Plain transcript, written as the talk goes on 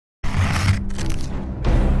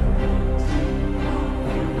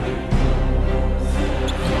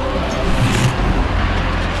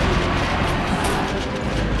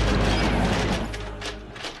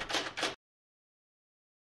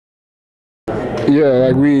Yeah,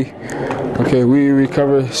 like we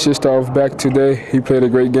recovered Shistov back today. He played a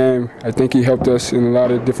great game. I think he helped us in a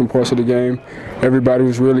lot of different parts of the game. Everybody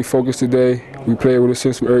was really focused today. We played with a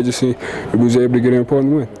sense of urgency and we was able to get an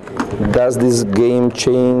important win. Does this game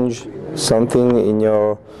change something in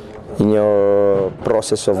your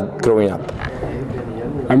process of growing up?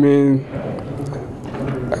 I mean,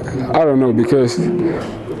 I don't know, because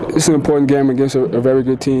it's an important game against a very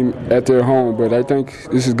good team at their home, but I think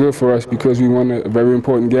this is good for us because we won a very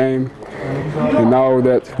important game, and now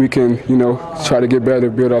that we can, try to get better,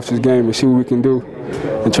 build off this game and see what we can do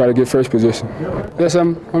and try to get first position. Yes,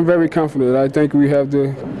 I'm very confident. I think we have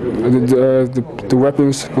the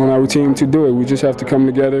weapons on our team to do it. We just have to come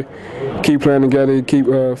together, keep playing together, keep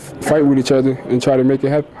fight with each other and try to make it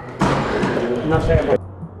happen.